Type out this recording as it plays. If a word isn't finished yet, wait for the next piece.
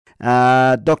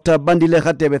Dr. Bandile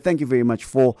Radebe, thank you very much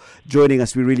for joining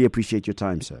us. We really appreciate your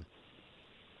time, sir.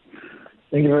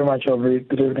 Thank you very much, Aubrey.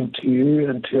 Good evening to you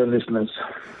and to your listeners.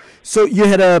 So you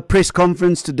had a press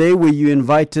conference today where you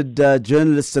invited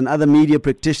journalists and other media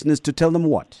practitioners to tell them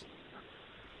what?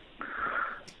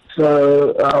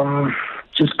 So,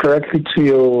 just correctly to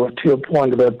your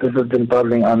point that this has been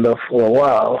bubbling under for a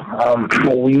while,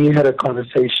 we had a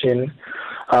conversation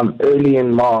early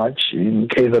in March in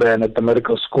KZN at the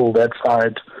medical school that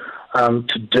side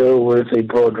to deal with a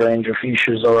broad range of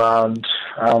issues around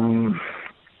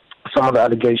some of the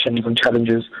allegations and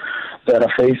challenges that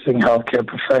are facing healthcare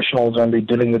professionals when they're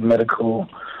dealing with medical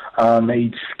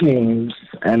aid schemes.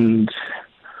 And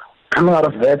coming out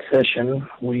of that session,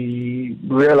 we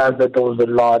realized that there was a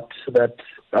lot that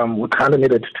we kind of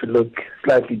needed to look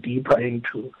slightly deeper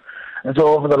into. And so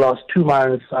over the last 2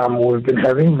 months, we've been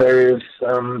having various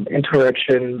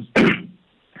interactions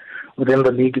within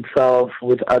the league itself,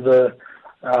 with other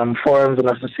forums and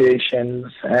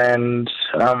associations, and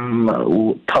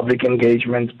public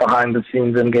engagements,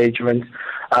 behind-the-scenes engagements,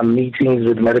 meetings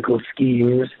with medical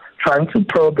schemes, trying to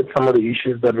probe at some of the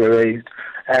issues that were raised.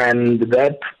 And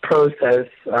that process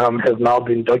has now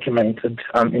been documented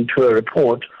into a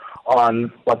report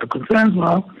on what the concerns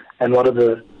are and what are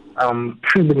the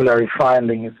preliminary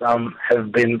findings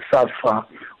have been thus far.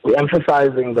 We're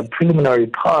emphasizing the preliminary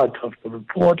part of the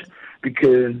report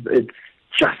because it's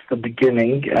just the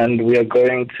beginning, and we are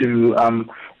going to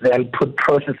then put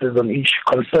processes on each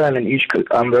concern and each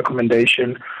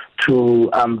recommendation to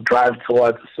drive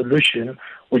towards a solution,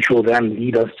 which will then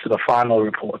lead us to the final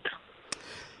report.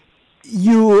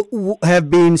 You have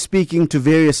been speaking to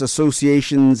various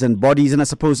associations and bodies, and I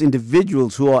suppose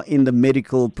individuals who are in the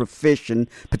medical profession,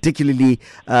 particularly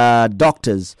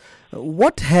doctors.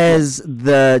 What has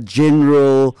the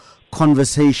general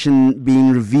conversation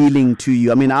been revealing to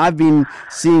you? I mean, I've been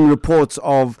seeing reports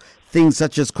of things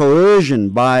such as coercion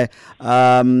by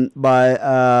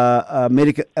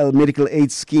medical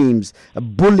aid schemes,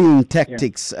 bullying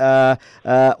tactics,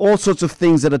 all sorts of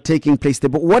things that are taking place there.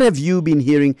 But what have you been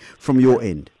hearing from your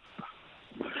end?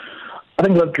 I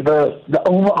think, look, the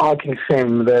overarching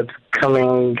theme that's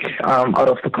coming out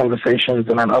of the conversations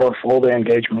and out of all the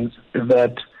engagements is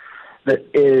that there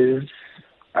is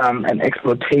an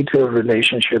exploitative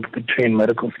relationship between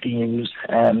medical schemes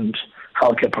and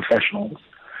healthcare professionals,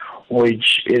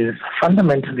 which is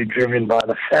fundamentally driven by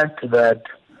the fact that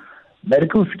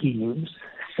medical schemes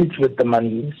sit with the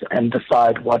monies and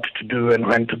decide what to do and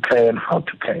when to pay and how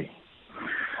to pay.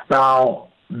 Now,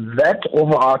 that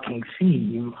overarching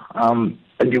theme, and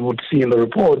you would see in the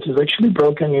report, is actually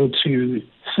broken into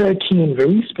 13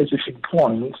 very specific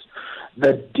points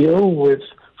that deal with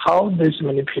how this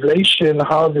manipulation,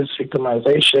 how this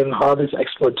victimization, how this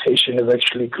exploitation is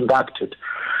actually conducted.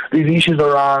 These issues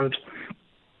around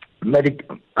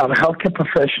healthcare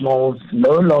professionals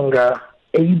no longer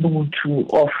able to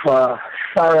offer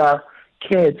thorough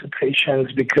care to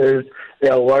patients because they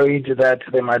are worried that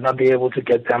they might not be able to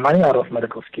get their money out of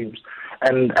medical schemes.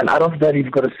 And out of that,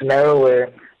 you've got a scenario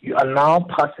where you are now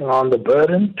passing on the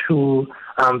burden to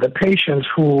the patients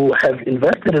who have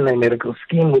invested in a medical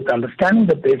scheme with the understanding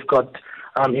that they've got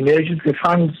emergency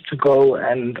funds to go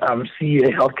and see a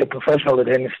healthcare professional at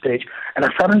any stage, and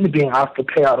are suddenly being asked to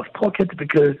pay out of pocket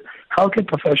because healthcare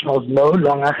professionals no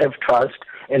longer have trust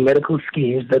in medical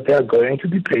schemes that they are going to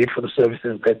be paid for the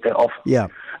services that they offer. Yeah.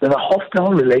 There's a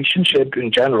hostile relationship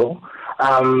in general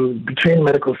between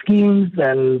medical schemes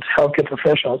and healthcare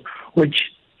professionals, which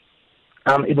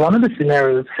in one of the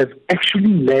scenarios has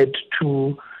actually led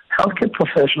to healthcare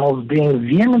professionals being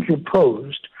vehemently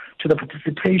opposed to the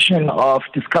participation of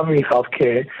Discovery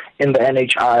Healthcare in the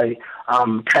NHI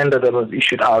tender that was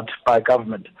issued out by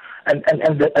government. And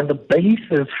the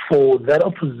basis for that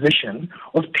opposition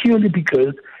was purely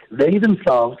because they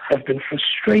themselves have been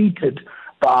frustrated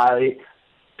by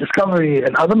Discovery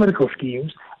and other medical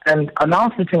schemes and are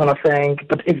now sitting and are saying,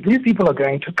 but if these people are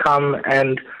going to come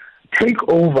and take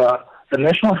over the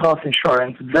national health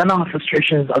insurance, then our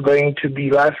frustrations are going to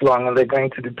be lifelong and they're going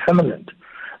to be permanent.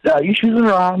 There are issues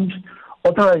around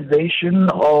authorization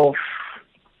of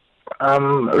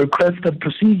requested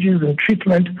procedures and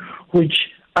treatment which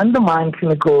undermine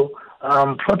clinical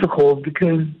protocols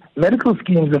because medical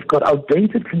schemes have got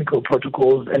outdated clinical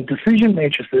protocols and decision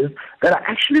matrices that are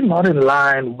actually not in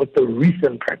line with the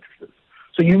recent practices.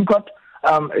 So you've got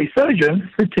a surgeon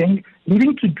sitting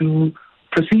needing to do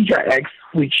Procedure X,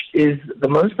 which is the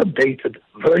most updated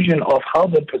version of how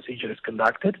the procedure is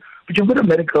conducted, but you've got a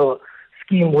medical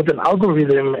scheme with an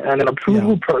algorithm and an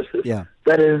approval process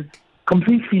that is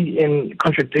completely in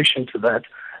contradiction to that.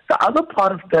 The other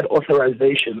part of that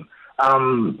authorization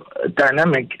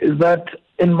dynamic is that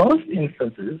in most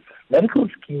instances, medical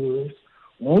schemes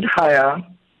would hire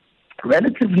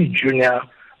relatively junior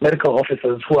medical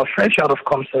officers who are fresh out of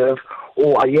ComServe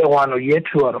or are year one or year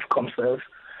two out of ComServe,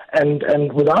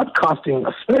 and without casting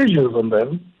aspersions on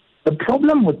them, the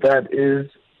problem with that is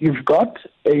you've got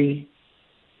a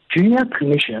junior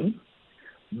clinician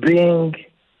being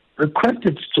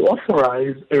requested to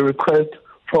authorize a request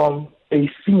from a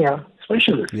senior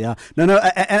specialist. Yeah, and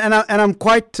I'm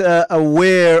quite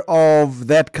aware of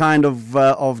that kind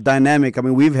of dynamic. I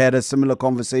mean, we've had a similar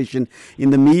conversation in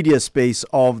the media space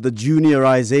of the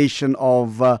juniorization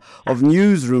of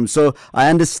newsrooms. So I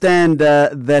understand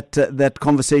that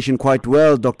conversation quite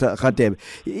well, Dr. Radebe.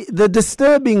 The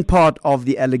disturbing part of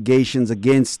the allegations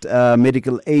against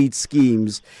medical aid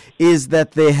schemes is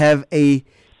that they have a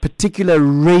particular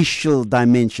racial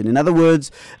dimension. In other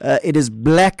words, it is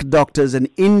black doctors and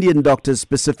Indian doctors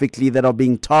specifically that are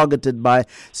being targeted by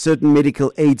certain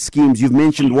medical aid schemes. You've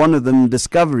mentioned one of them,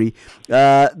 Discovery,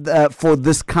 for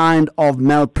this kind of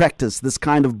malpractice, this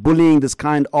kind of bullying, this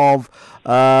kind of,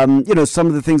 some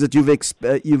of the things that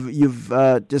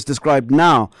you've just described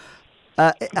now.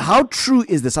 How true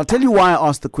is this? I'll tell you why I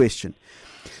asked the question.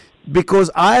 Because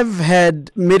I've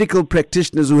had medical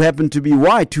practitioners who happen to be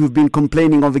white who have been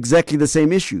complaining of exactly the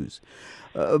same issues.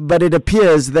 But it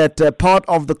appears that part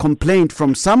of the complaint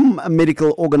from some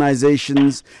medical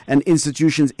organizations and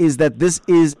institutions is that this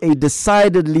is a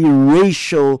decidedly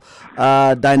racial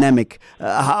dynamic.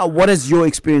 What is your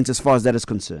experience as far as that is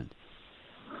concerned?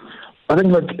 I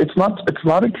think it's not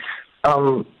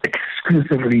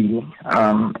exclusively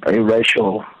a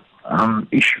racial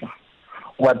issue.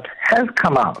 What has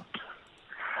come out,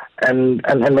 and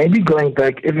maybe going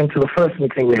back even to the first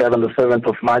meeting we had on the 7th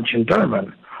of March in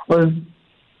Durban, was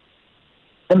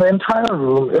in the entire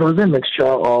room, it was a mixture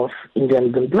of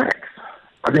Indians and blacks.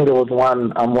 I think there was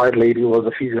one white lady who was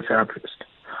a physiotherapist.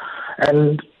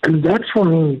 And that for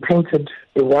me painted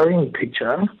a worrying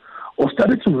picture, or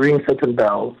started to ring certain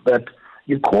bells, that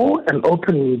you call an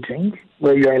open meeting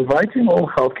where you're inviting all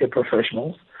healthcare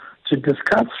professionals to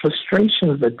discuss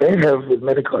frustrations that they have with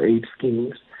medical aid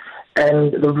schemes,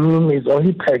 and the room is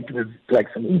only packed with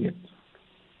blacks and Indians.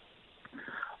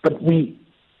 But we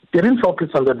didn't focus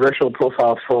on that racial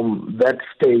profile from that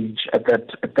stage at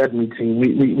that meeting.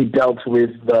 We dealt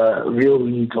with the real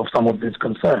meat of some of these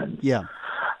concerns. Yeah.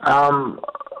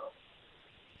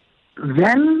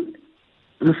 Then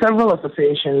the several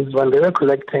associations, when they were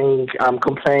collecting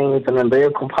complaints and when they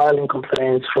were compiling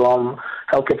complaints from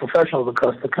healthcare professionals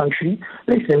across the country,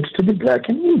 they seemed to be black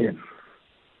and Indian,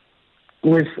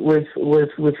 with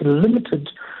limited,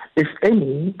 if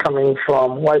any, coming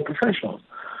from white professionals.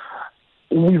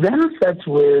 We then sat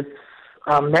with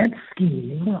that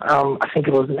scheme, I think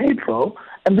it was in April,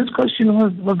 and this question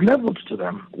was leveled to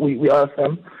them. We asked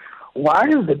them, why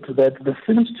is it that there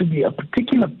seems to be a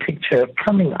particular picture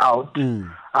coming out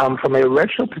from a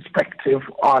racial perspective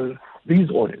on these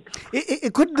audits?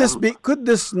 Could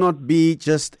this not be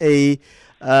just a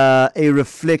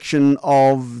reflection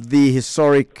of the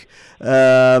historic,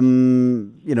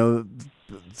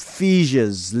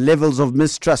 fissures, levels of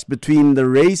mistrust between the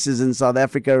races in South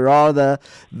Africa, rather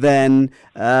than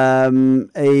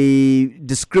a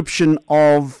description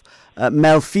of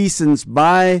malfeasance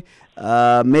by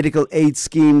medical aid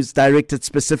schemes directed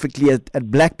specifically at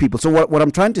black people? So what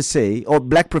I'm trying to say, or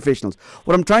black professionals,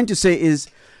 what I'm trying to say is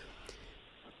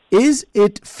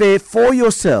it fair for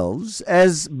yourselves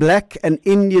as black and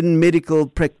Indian medical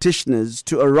practitioners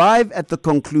to arrive at the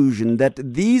conclusion that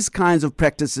these kinds of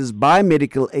practices by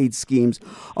medical aid schemes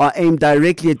are aimed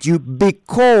directly at you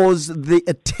because the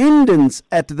attendance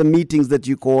at the meetings that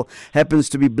you call happens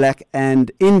to be black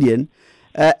and Indian,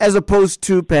 as opposed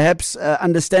to perhaps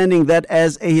understanding that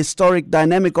as a historic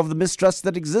dynamic of the mistrust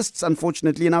that exists,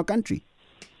 unfortunately, in our country?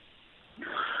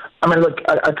 I mean, look,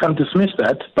 I can't dismiss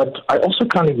that, but I also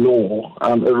can't ignore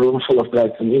a room full of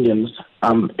blacks and Indians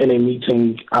in a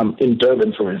meeting in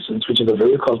Durban, for instance, which is a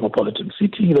very cosmopolitan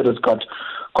city that has got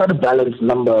quite a balanced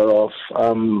number of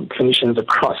clinicians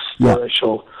across the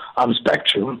racial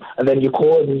spectrum, and then you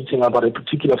call a meeting about a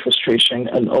particular frustration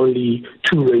and only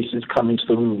two races come into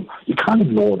the room. You can't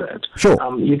ignore that. Sure.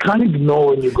 You can't ignore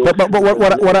when you go... But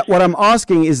what I'm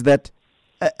asking is that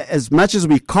as much as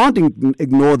we can't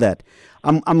ignore that,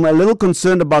 I'm a little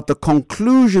concerned about the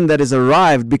conclusion that is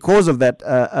arrived because of that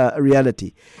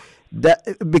reality.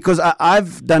 Because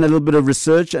I've done a little bit of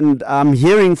research, and I'm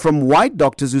hearing from white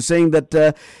doctors who are saying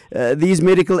that these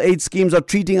medical aid schemes are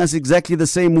treating us exactly the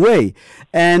same way.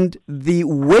 And the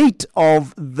weight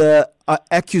of the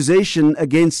accusation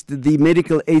against the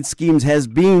medical aid schemes has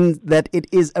been that it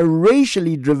is a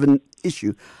racially driven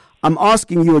issue. I'm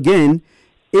asking you again,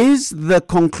 is the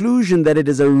conclusion that it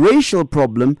is a racial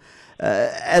problem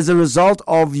as a result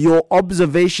of your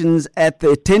observations at the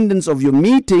attendance of your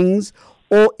meetings,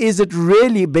 or is it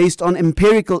really based on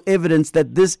empirical evidence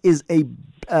that this is an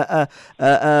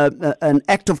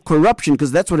act of corruption,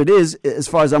 because that's what it is, as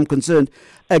far as I'm concerned,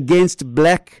 against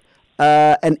black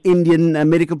and Indian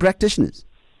medical practitioners?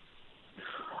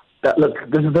 Look,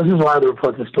 this is why the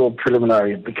report is still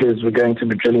preliminary, because we're going to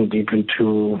be drilling deep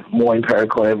into more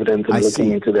empirical evidence and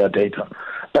looking into their data.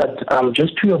 But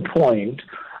just to your point,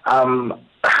 the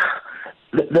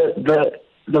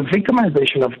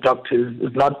victimization of doctors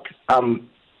is not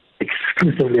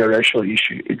exclusively a racial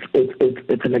issue.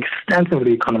 It's an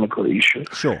extensively economical issue.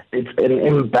 Sure. It's an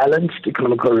imbalanced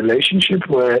economical relationship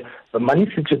where the money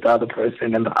sits with the other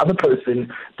person, and the other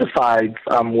person decides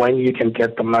when you can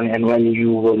get the money and when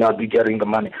you will not be getting the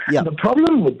money. Yeah. The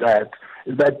problem with that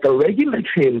is that the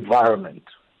regulatory environment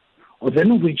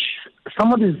within which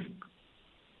some of these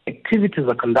activities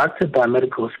are conducted by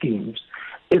medical schemes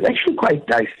is actually quite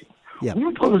dicey. Yeah.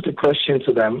 We posed a question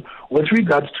to them with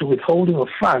regards to withholding of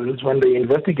funds when they're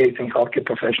investigating healthcare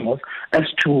professionals as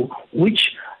to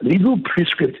which legal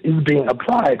prescript is being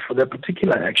applied for their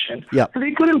particular action. Yeah. So they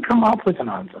couldn't come up with an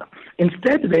answer.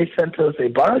 Instead, they sent us a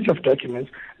barrage of documents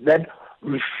that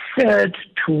referred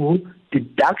to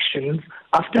deductions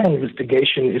after an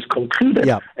investigation is concluded,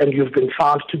 yeah, and you've been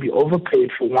found to be overpaid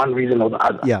for one reason or the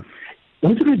other. Yeah.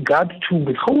 With regard to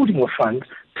withholding of funds,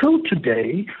 till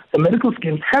today, the medical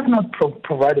schemes have not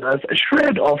provided us a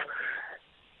shred of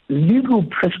legal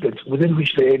prescripts within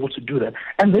which they're able to do that.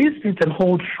 And they sit and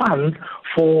hold funds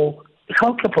for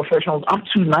healthcare professionals up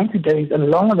to 90 days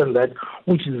and longer than that,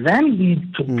 which then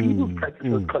leads to people's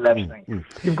practices collapsing.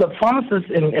 You've got pharmacists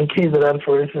in KZN,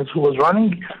 for instance, who was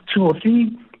running 2 or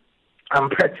 3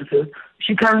 practices.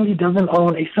 She currently doesn't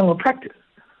own a single practice.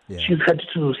 Yeah. She's had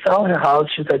to sell her house,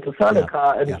 she's had to sell her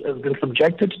car, and has been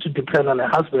subjected to depend on her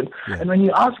husband. Yeah. And when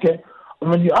you ask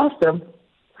them,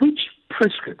 which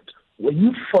prescript were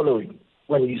you following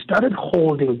when you started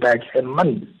holding back her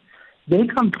money, they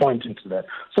can't point into that.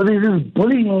 So there's this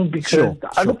bullying because the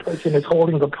other person is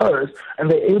holding the purse, and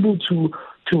they're able to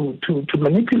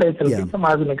manipulate and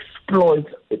victimize and exploit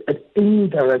at any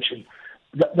direction.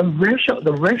 The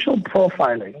racial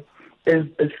profiling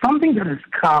is something that has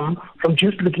come from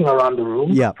just looking around the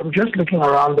room, from just looking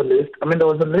around the list. I mean, there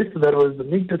was a list that was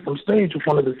leaked at some stage of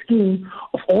one of the schemes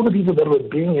of all the people that were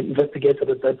being investigated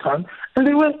at that time, and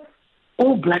they were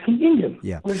all black and Indian.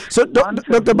 Yeah. So, Dr.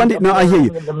 Bandile, now I hear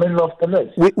you. In the middle of the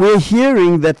list. We're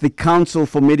hearing that the Council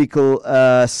for Medical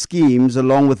Schemes,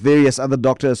 along with various other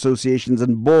doctor associations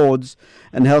and boards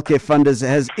and healthcare funders,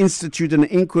 has instituted an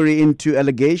inquiry into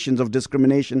allegations of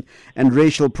discrimination and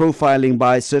racial profiling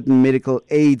by certain medical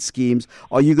aid schemes.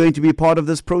 Are you going to be part of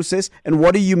this process? And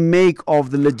what do you make of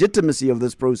the legitimacy of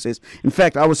this process? In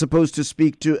fact, I was supposed to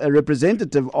speak to a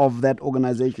representative of that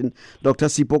organization, Dr.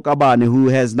 Sipho Kabane, who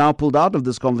has now pulled out of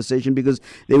this conversation because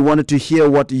they wanted to hear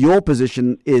what your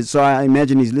position is. So I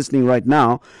imagine he's listening right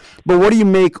now. But what do you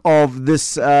make of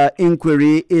this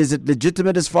inquiry? Is it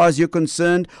legitimate as far as you're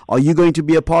concerned? Are you going to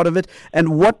be a part of it?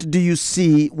 And what do you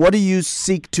see? What do you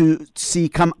seek to see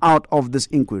come out of this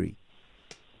inquiry?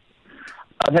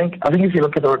 I think if you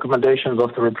look at the recommendations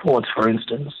of the report, for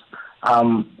instance,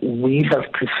 we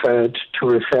have preferred to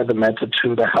refer the matter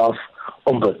to the Health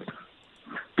Ombudsman,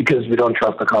 because we don't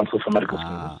trust the Council for Medical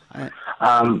Schemes.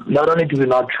 Not only do we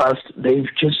not trust, they've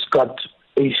just got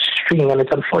a string, and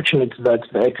it's unfortunate that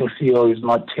the acting CEO is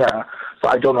not here, so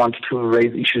I don't want to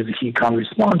raise issues that he can't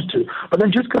respond to. But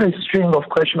they've just got a string of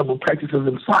questionable practices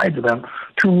inside them,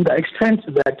 to the extent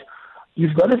that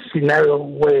you've got a scenario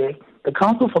where the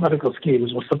Council for Medical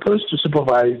Schemes was supposed to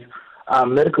supervise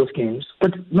medical schemes,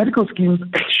 but medical schemes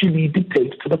actually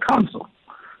dictate to the Council.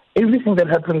 Everything that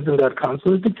happens in that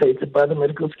council is dictated by the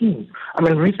medical schemes. I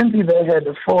mean, recently they had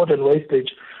a fraud and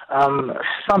wastage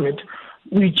summit,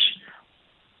 which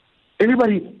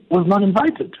everybody was not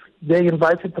invited. They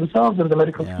invited themselves and the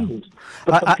medical schemes.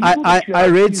 But I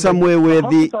read somewhere where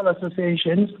the hospital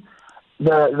associations,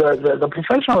 the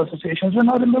professional associations were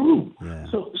not in the room. Yeah.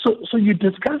 So you're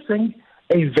discussing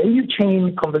a value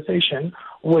chain conversation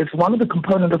with one of the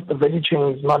components of the value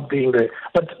chain not being there.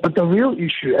 But the real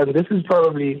issue, and this is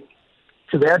probably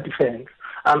to their defense,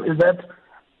 is that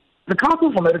the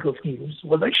Council for Medical Schemes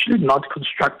was actually not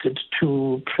constructed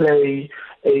to play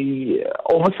a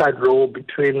oversight role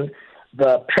between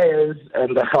the payers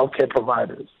and the healthcare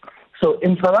providers. So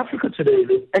in South Africa today,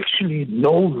 there's actually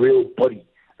no real body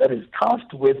that is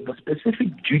tasked with the specific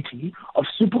duty of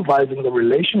supervising the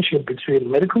relationship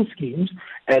between medical schemes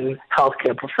and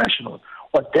healthcare professionals.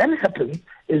 What then happens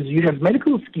is you have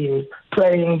medical schemes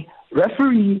playing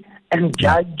referee and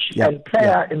judge and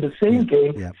player in the same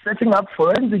game, setting up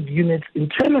forensic units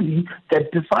internally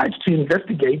that decides to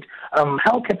investigate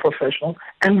healthcare professionals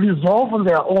and resolve on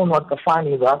their own what the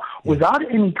findings are without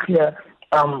any clear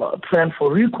plan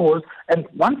for recourse. And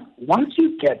once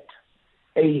you get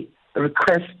a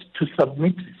request to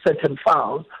submit certain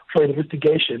files for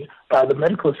investigation by the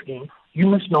medical scheme, you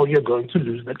must know you're going to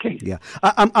lose the case. Yeah,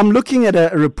 I'm looking at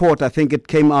a report. I think it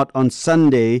came out on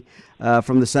Sunday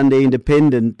from the Sunday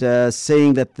Independent,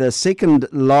 saying that the second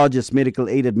largest medical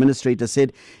aid administrator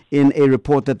said in a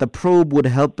report that the probe would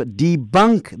help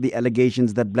debunk the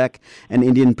allegations that Black and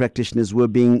Indian practitioners were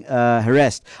being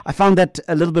harassed. I found that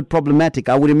a little bit problematic.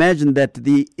 I would imagine that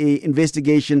the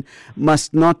investigation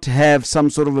must not have some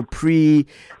sort of a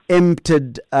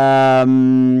preempted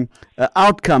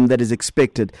outcome that is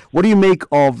expected. What do you make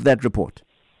of that report?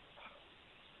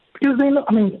 Because the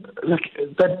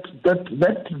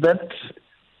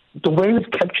way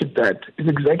they've captured that is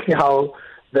exactly how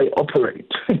they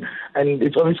operate, and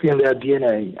it's obviously in their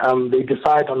DNA. They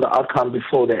decide on the outcome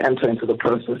before they enter into the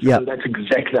process, and that's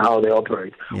exactly how they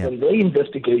operate. When they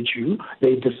investigate you,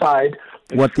 they decide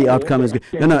what the outcome is.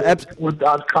 What the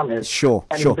outcome is. Sure.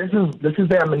 This is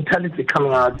their mentality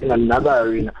coming out in another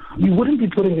arena. You wouldn't be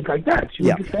putting it like that. You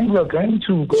would be saying we're going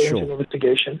to go into an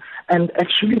investigation and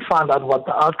actually find out what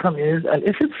the outcome is, and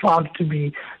if it's found to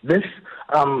be this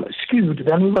skewed,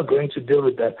 then we were going to deal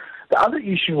with that. The other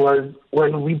issue was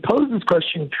when we posed this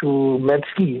question to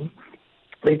MedScheme,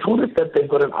 they told us that they've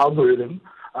got an algorithm.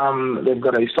 They've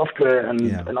got a software and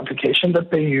an application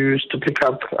that they use to pick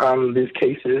up these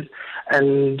cases,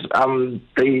 and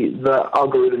the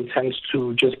algorithm tends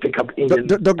to just pick up Indian.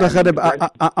 Dr. Radebe,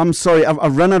 I'm sorry,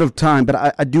 I've run out of time,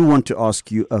 but I do want to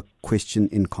ask you a question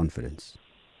in confidence.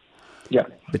 Yeah.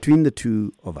 Between the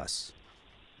two of us.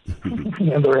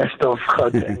 And the rest of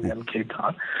Gauteng and Cape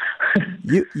Town.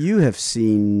 You have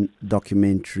seen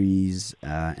documentaries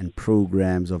and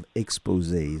programs of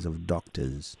exposés of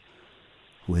doctors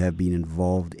who have been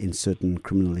involved in certain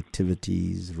criminal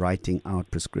activities, writing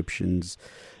out prescriptions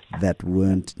that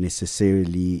weren't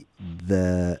necessarily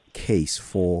the case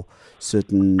for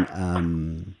certain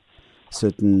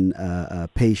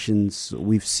patients.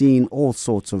 We've seen all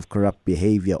sorts of corrupt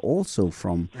behavior also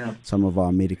from some of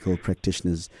our medical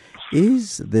practitioners.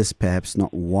 Is this perhaps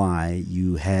not why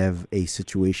you have a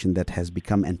situation that has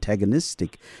become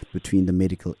antagonistic between the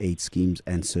medical aid schemes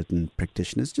and certain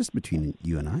practitioners, just between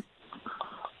you and I?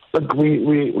 Look,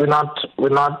 we're not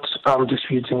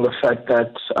disputing the fact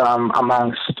that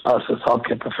amongst us as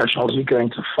healthcare professionals, you're going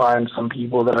to find some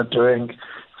people that are doing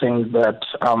things that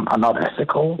are not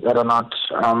ethical, that are not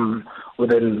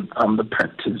within the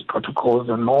practice protocols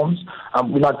and norms.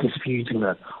 We're not disputing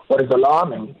that. What is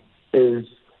alarming is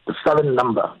the sudden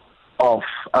number of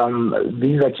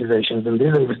these accusations and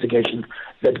these investigations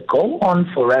that go on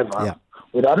forever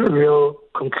without a real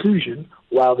conclusion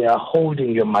while they are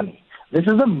holding your money. This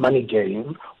is a money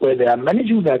game where they are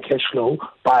managing their cash flow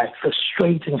by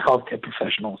frustrating healthcare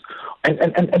professionals. And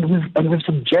we've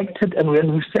subjected, and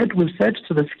we've said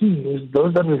to the schemes,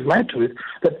 those that we've met with,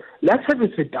 that let's have a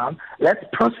sit down, let's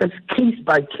process case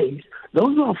by case.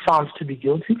 Those who are found to be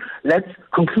guilty, let's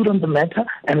conclude on the matter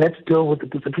and let's deal with the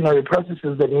disciplinary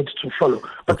processes that need to follow.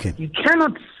 But you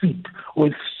cannot sit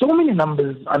with so many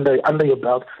numbers under your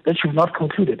belt that you've not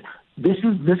concluded. This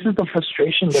is the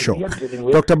frustration that we are dealing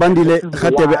with. Dr. Bandile,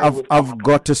 I've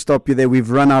got to stop you there. We've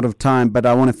run out of time, but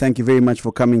I want to thank you very much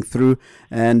for coming through,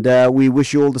 and we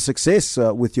wish you all the success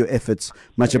with your efforts.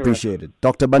 Much appreciated.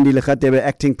 Dr. Bandile Radebe,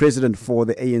 acting president for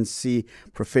the ANC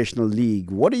Professional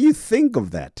League. What do you think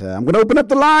of that? I'm going to open up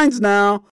the lines now.